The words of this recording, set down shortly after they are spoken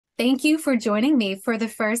Thank you for joining me for the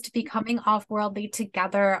first Becoming Off-Worldly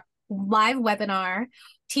Together live webinar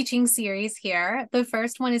teaching series here. The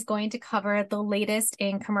first one is going to cover the latest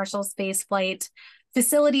in commercial spaceflight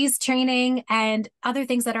facilities, training, and other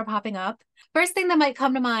things that are popping up. First thing that might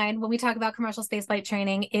come to mind when we talk about commercial spaceflight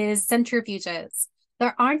training is centrifuges.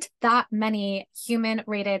 There aren't that many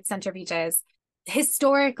human-rated centrifuges.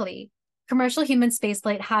 Historically, commercial human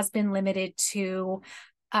spaceflight has been limited to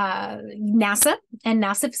NASA and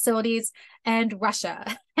NASA facilities and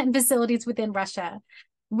Russia and facilities within Russia.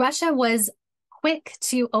 Russia was quick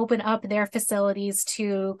to open up their facilities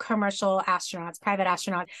to commercial astronauts, private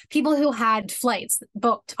astronauts, people who had flights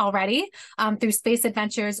booked already through Space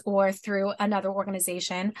Adventures or through another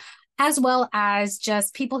organization, as well as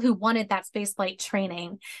just people who wanted that spaceflight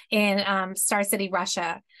training in Star City,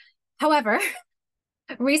 Russia. However,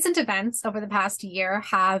 recent events over the past year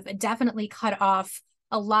have definitely cut off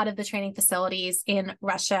a lot of the training facilities in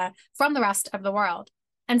Russia from the rest of the world.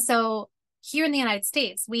 And so here in the United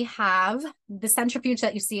States, we have the centrifuge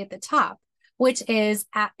that you see at the top, which is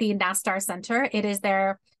at the NASTAR Center. It is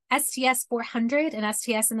their STS 400, and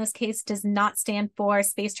STS in this case does not stand for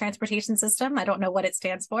Space Transportation System. I don't know what it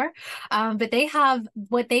stands for, but they have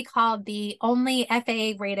what they call the only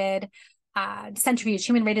FAA-rated centrifuge,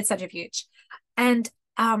 human-rated centrifuge. And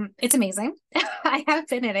it's amazing. I have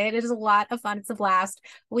been in it. It is a lot of fun. It's a blast.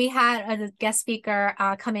 We had a guest speaker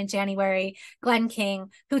come in January, Glenn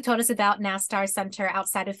King, who told us about NASTAR Center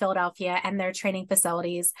outside of Philadelphia and their training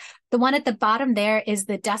facilities. The one at the bottom there is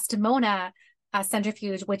the Desdemona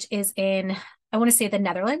centrifuge, which is in, I want to say, the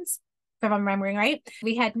Netherlands, if I'm remembering right.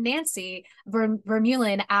 We had Nancy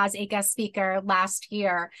Vermeulen as a guest speaker last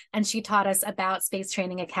year, and she taught us about Space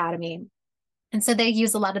Training Academy. And so they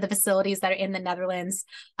use a lot of the facilities that are in the Netherlands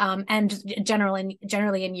and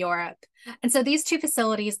generally in Europe. And so these two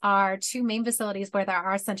facilities are two main facilities where there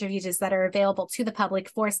are centrifuges that are available to the public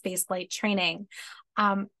for spaceflight training.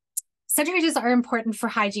 Centrifuges are important for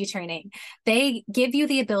high G training. They give you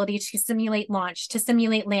the ability to simulate launch, to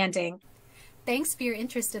simulate landing. Thanks for your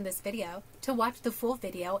interest in this video. To watch the full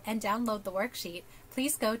video and download the worksheet,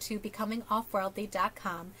 please go to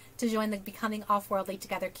becomingoffworldly.com to join the Becoming Off-Worldly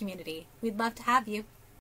Together community. We'd love to have you.